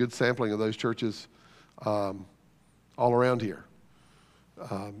 There's a good sampling of those churches all around here.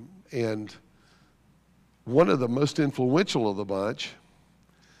 And one of the most influential of the bunch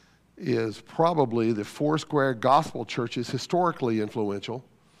is probably the Foursquare Gospel churches, historically influential.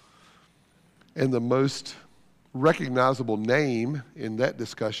 And the most recognizable name in that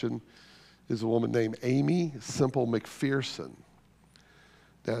discussion is a woman named Amy Semple McPherson.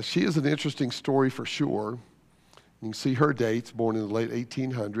 Now, she is an interesting story for sure. You can see her dates, born in the late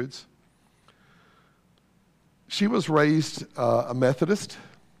 1800s. She was raised a Methodist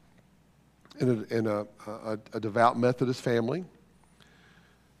in a devout Methodist family.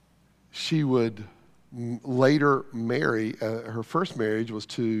 She would later marry, her first marriage was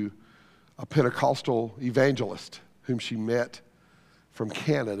to a Pentecostal evangelist whom she met from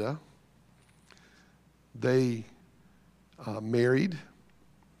Canada. They married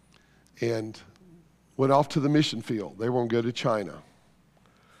and went off to the mission field. They were going to go to China.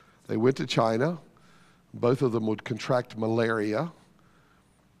 They went to China. Both of them would contract malaria,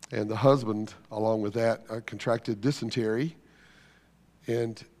 and the husband, along with that, contracted dysentery,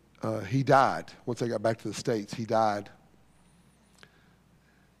 and he died. Once they got back to the States, he died.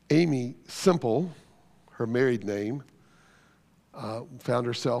 Amy Semple, her married name, found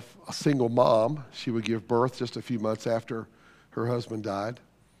herself a single mom. She would give birth just a few months after her husband died.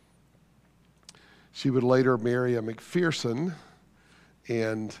 She would later marry a McPherson,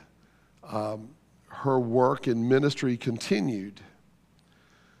 and her work in ministry continued.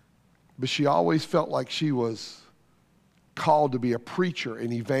 But she always felt like she was called to be a preacher,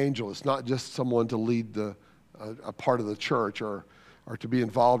 an evangelist, not just someone to lead a part of the church or to be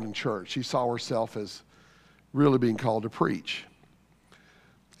involved in church. She saw herself as really being called to preach.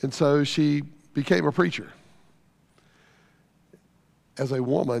 And so she became a preacher as a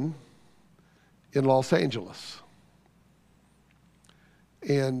woman in Los Angeles,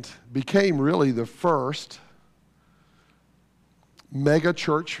 and became really the first mega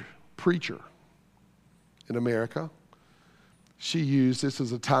church preacher in America. She used, this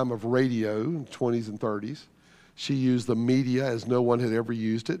is a time of radio in the 20s and 30s. She used the media as no one had ever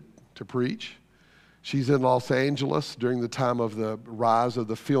used it to preach. She's in Los Angeles during the time of the rise of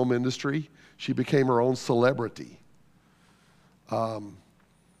the film industry. She became her own celebrity.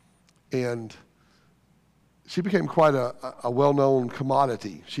 And she became quite a well-known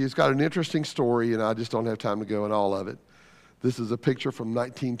commodity. She's got an interesting story, and I just don't have time to go in all of it. This is a picture from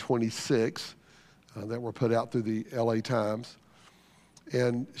 1926 that were put out through the LA Times.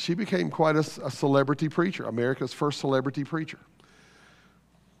 And she became quite a celebrity preacher, America's first celebrity preacher.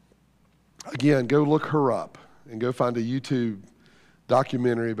 Again, go look her up and go find a YouTube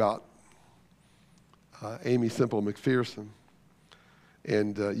documentary about Amy Semple McPherson.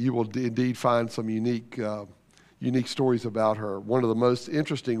 And you will indeed find some unique stories about her. One of the most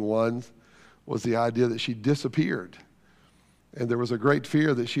interesting ones was the idea that she disappeared. And there was a great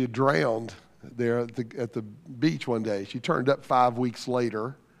fear that she had drowned there at the beach one day. She turned up 5 weeks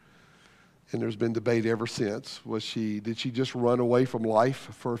later, and there's been debate ever since. Did she just run away from life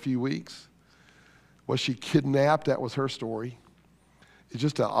for a few weeks? Was she kidnapped? That was her story. It's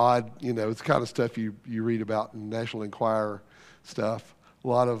just an odd, it's the kind of stuff you read about in National Enquirer stuff. A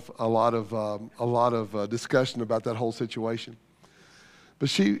lot of discussion about that whole situation. But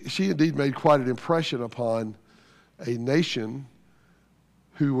she indeed made quite an impression upon a nation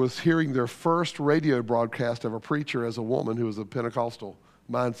who was hearing their first radio broadcast of a preacher as a woman who was a Pentecostal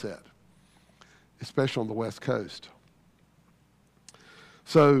mindset, especially on the West Coast.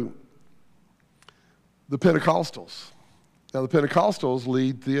 So the Pentecostals. Now the Pentecostals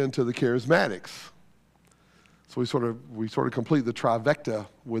lead then to the Charismatics. So we sort of complete the trifecta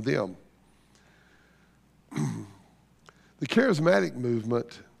with them. The Charismatic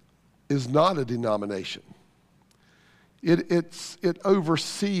movement is not a denomination. It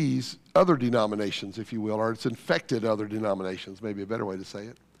oversees other denominations, if you will, or it's infected other denominations, maybe a better way to say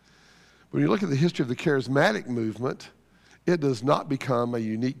it. When you look at the history of the Charismatic movement, it does not become a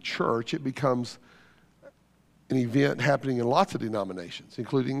unique church. It becomes an event happening in lots of denominations,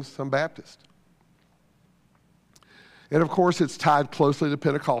 including some Baptists. And of course, it's tied closely to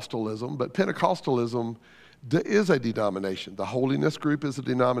Pentecostalism, but Pentecostalism is a denomination. The Holiness group is a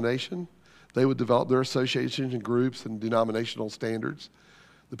denomination. They would develop their associations and groups and denominational standards.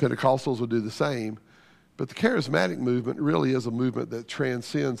 The Pentecostals would do the same. But the Charismatic movement really is a movement that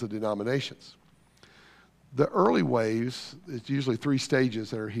transcends the denominations. The early waves, it's usually 3 stages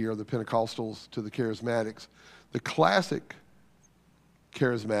that are here, the Pentecostals to the Charismatics. The classic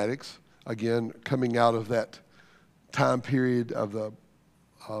Charismatics, again, coming out of that time period of the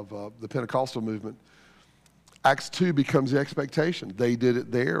Pentecostal movement, Acts 2 becomes the expectation. They did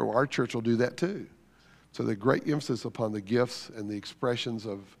it there, or our church will do that too. So the great emphasis upon the gifts and the expressions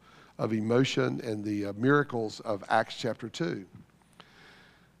of emotion and the miracles of Acts chapter 2.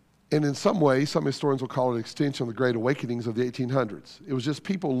 And in some ways, some historians will call it an extension of the Great Awakenings of the 1800s. It was just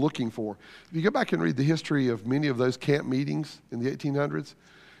people looking for. If you go back and read the history of many of those camp meetings in the 1800s,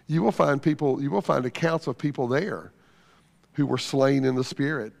 you will find accounts of people there who were slain in the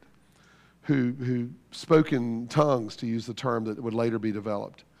Spirit, who spoke in tongues, to use the term that would later be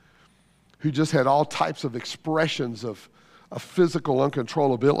developed, who just had all types of expressions of physical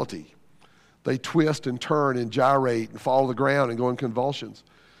uncontrollability. They twist and turn and gyrate and fall to the ground and go in convulsions.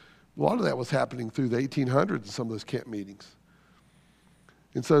 A lot of that was happening through the 1800s in some of those camp meetings.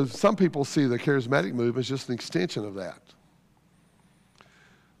 And so some people see the Charismatic movement as just an extension of that.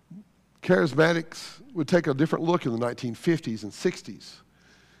 Charismatics would take a different look in the 1950s and 60s.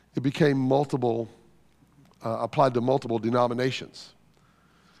 It became applied to multiple denominations.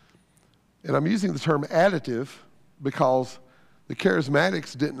 And I'm using the term additive because the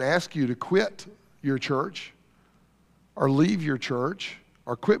Charismatics didn't ask you to quit your church or leave your church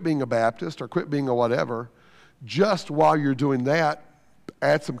or quit being a Baptist or quit being a whatever. Just while you're doing that,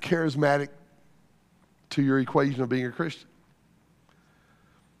 add some charismatic to your equation of being a Christian.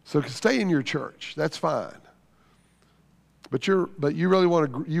 So stay in your church, that's fine. But you really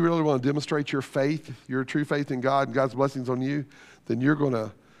want to demonstrate your faith, your true faith in God and God's blessings on you, then you're going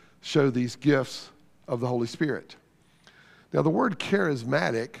to show these gifts of the Holy Spirit. Now the word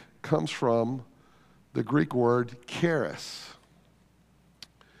charismatic comes from the Greek word charis,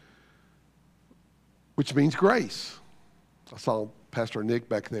 which means grace. I saw Pastor Nick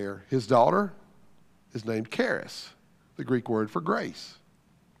back there. His daughter is named Charis, the Greek word for grace.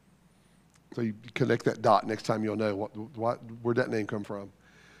 So you connect that dot next time, you'll know where'd that name come from.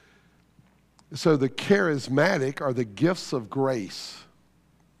 So the charismatic are the gifts of grace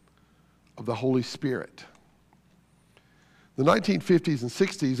of the Holy Spirit. The 1950s and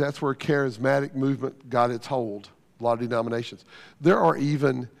 60s, that's where charismatic movement got its hold, a lot of denominations. There are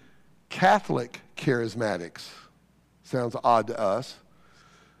even Catholic charismatics. Sounds odd to us.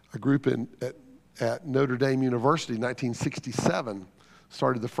 A group at Notre Dame University, 1967,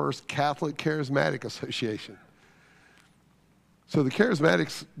 started the first Catholic Charismatic Association. So the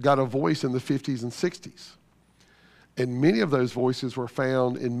Charismatics got a voice in the 50s and 60s. And many of those voices were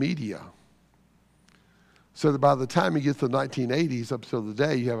found in media. So that by the time you get to the 1980s up till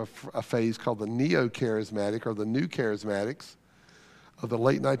today, you have a phase called the Neo-Charismatic or the New Charismatics of the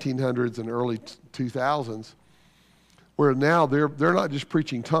late 1900s and early 2000s, where now they're not just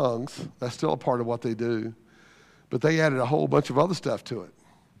preaching tongues. That's still a part of what they do. But they added a whole bunch of other stuff to it.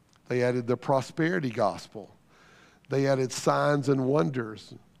 They added the prosperity gospel. They added signs and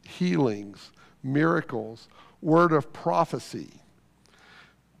wonders, healings, miracles, word of prophecy.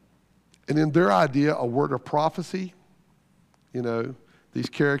 And in their idea, a word of prophecy, these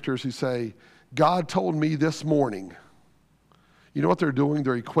characters who say, God told me this morning. You know what they're doing?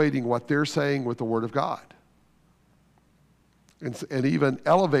 They're equating what they're saying with the word of God. And even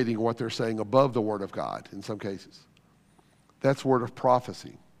elevating what they're saying above the word of God in some cases. That's word of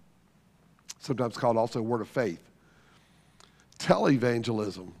prophecy. Sometimes called also word of faith.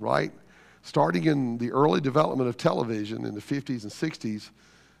 Televangelism, right? Starting in the early development of television in the 50s and 60s,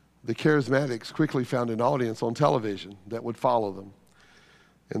 the Charismatics quickly found an audience on television that would follow them.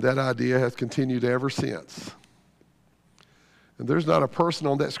 And that idea has continued ever since. And there's not a person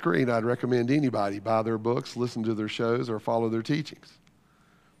on that screen I'd recommend anybody buy their books, listen to their shows, or follow their teachings.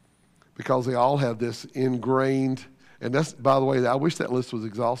 Because they all have this ingrained, and that's, by the way, I wish that list was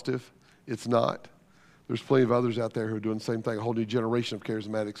exhaustive. It's not. There's plenty of others out there who are doing the same thing. A whole new generation of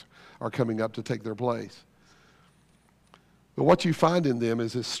charismatics are coming up to take their place. But what you find in them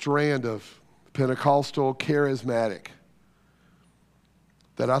is this strand of Pentecostal charismatic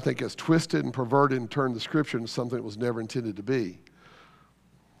that I think has twisted and perverted and turned the Scripture into something it was never intended to be.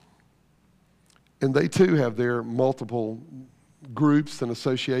 And they too have their multiple groups and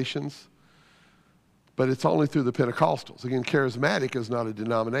associations, but it's only through the Pentecostals. Again, charismatic is not a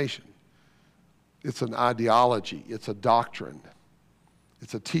denomination. It's an ideology. It's a doctrine.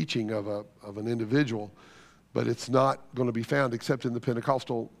 It's a teaching of an individual, but it's not going to be found except in the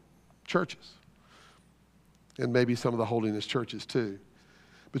Pentecostal churches and maybe some of the Holiness churches too.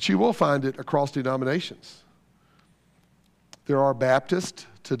 But you will find it across denominations. There are Baptists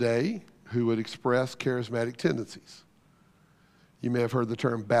today who would express charismatic tendencies. You may have heard the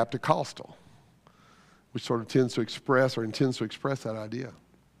term Bapticostal, which sort of tends to express or intends to express that idea.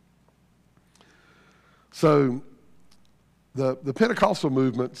 So the Pentecostal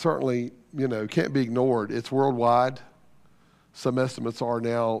movement certainly, can't be ignored. It's worldwide. Some estimates are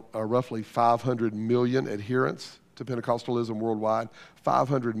now roughly 500 million adherents to Pentecostalism worldwide.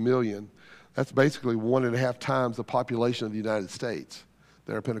 500 million. That's basically 1.5 times the population of the United States.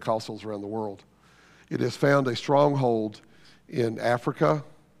 There are Pentecostals around the world. It has found a stronghold in Africa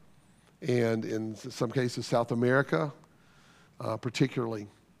and in some cases South America, particularly,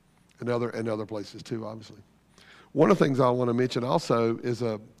 and other places too, obviously. One of the things I want to mention also is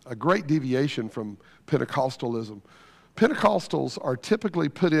a great deviation from Pentecostalism. Pentecostals are typically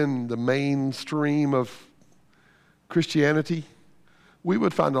put in the mainstream of Christianity. We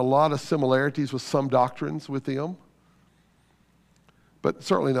would find a lot of similarities with some doctrines with them, but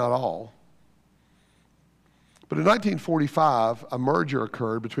certainly not all. But in 1945, a merger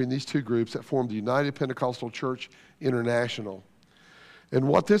occurred between these two groups that formed the United Pentecostal Church International. And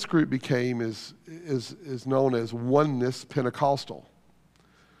what this group became is known as Oneness Pentecostal.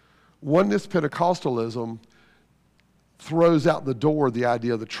 Oneness Pentecostalism throws out the door the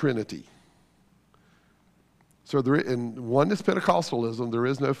idea of the Trinity. So in Oneness Pentecostalism, there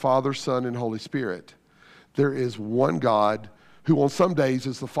is no Father, Son, and Holy Spirit. There is one God who on some days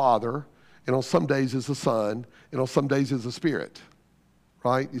is the Father, and on some days is the Son, and on some days is the Spirit.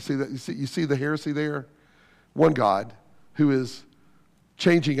 Right? You see that? You see the heresy there? One God who is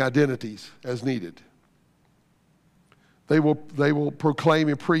changing identities as needed. They will proclaim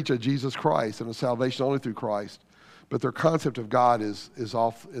and preach a Jesus Christ and a salvation only through Christ, but their concept of God is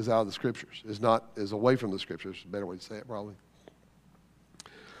out of the Scriptures, is away from the Scriptures. A better way to say it, probably.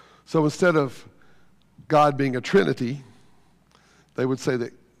 So instead of God being a Trinity, they would say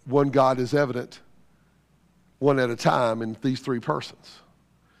that one God is evident, one at a time, in these three persons.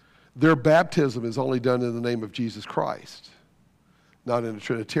 Their baptism is only done in the name of Jesus Christ, not in a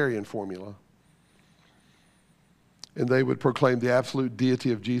Trinitarian formula. And they would proclaim the absolute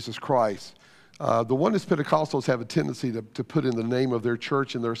deity of Jesus Christ. The Oneness Pentecostals have a tendency to put in the name of their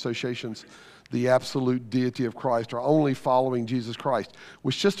church and their associations the absolute deity of Christ, or only following Jesus Christ,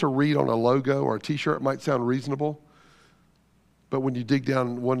 which just to read on a logo or a t-shirt might sound reasonable. But when you dig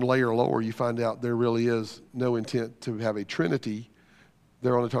down one layer lower, you find out there really is no intent to have a Trinity.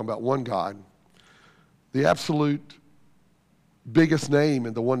 They're only talking about one God. The absolute biggest name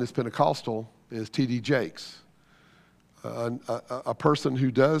in the Oneness Pentecostal is T.D. Jakes, a person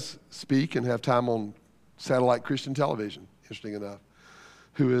who does speak and have time on satellite Christian television, interesting enough,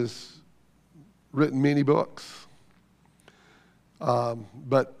 who has written many books.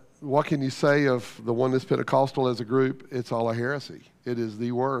 But what can you say of the Oneness Pentecostal as a group? It's all a heresy. It is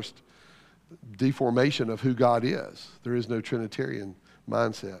the worst deformation of who God is. There is no Trinitarian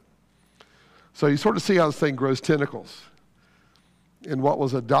mindset. So you sort of see how this thing grows tentacles. And what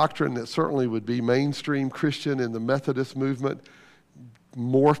was a doctrine that certainly would be mainstream Christian in the Methodist movement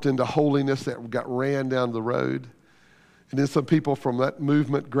morphed into holiness that got ran down the road. And then some people from that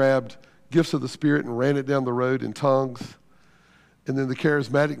movement grabbed gifts of the Spirit and ran it down the road in tongues. And then the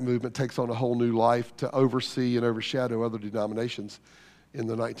charismatic movement takes on a whole new life to oversee and overshadow other denominations in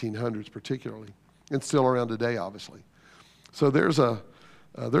the 1900s particularly, and still around today, obviously. So there's a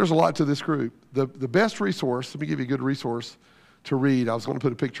lot to this group. The best resource, let me give you a good resource to read. I was going to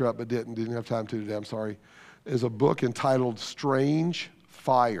put a picture up, but didn't have time to today, I'm sorry, is a book entitled Strange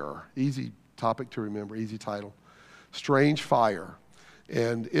Fire. Easy topic to remember, easy title. Strange Fire.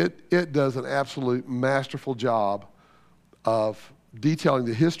 And it does an absolute masterful job of detailing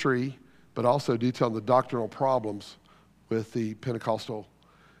the history, but also detailing the doctrinal problems with the Pentecostal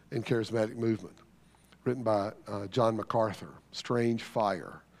and charismatic movement, written by John MacArthur, Strange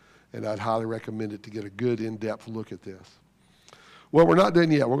Fire. And I'd highly recommend it to get a good in-depth look at this. Well, we're not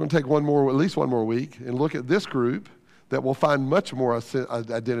done yet. We're going to take at least one more week and look at this group that we'll find much more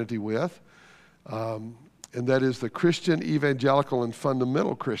identity with, and that is the Christian, evangelical, and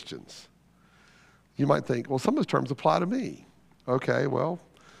fundamental Christians. You might think, well, some of those terms apply to me. Okay, well,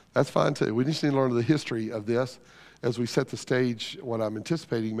 that's fine too. We just need to learn the history of this as we set the stage, what I'm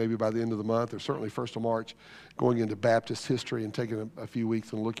anticipating maybe by the end of the month, or certainly 1st of March, going into Baptist history and taking a few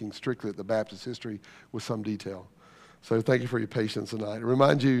weeks and looking strictly at the Baptist history with some detail. So thank you for your patience tonight. I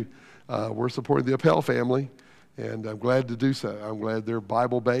remind you, we're supporting the Appel family, and I'm glad to do so. I'm glad they're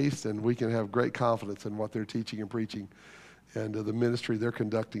Bible-based, and we can have great confidence in what they're teaching and preaching and the ministry they're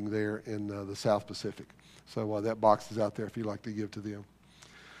conducting there in the South Pacific. So that box is out there if you'd like to give to them.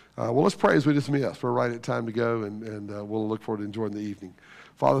 Well, let's pray as we dismiss. We're right at time to go, and we'll look forward to enjoying the evening.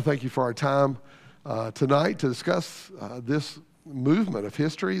 Father, thank you for our time tonight to discuss this movement of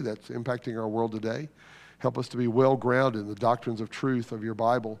history that's impacting our world today. Help us to be well-grounded in the doctrines of truth of your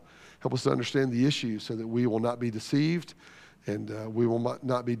Bible. Help us to understand the issues so that we will not be deceived and we will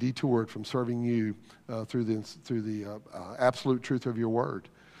not be detoured from serving you through the absolute truth of your word.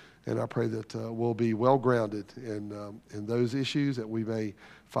 And I pray that we'll be well-grounded in those issues, that we may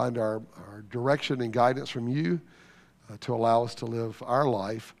find our direction and guidance from you to allow us to live our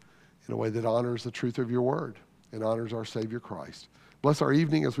life in a way that honors the truth of your word and honors our Savior Christ. Bless our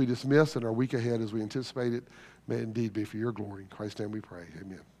evening as we dismiss and our week ahead as we anticipate it. May it indeed be for your glory. In Christ's name we pray.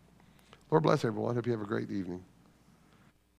 Amen. Lord bless everyone. Hope you have a great evening.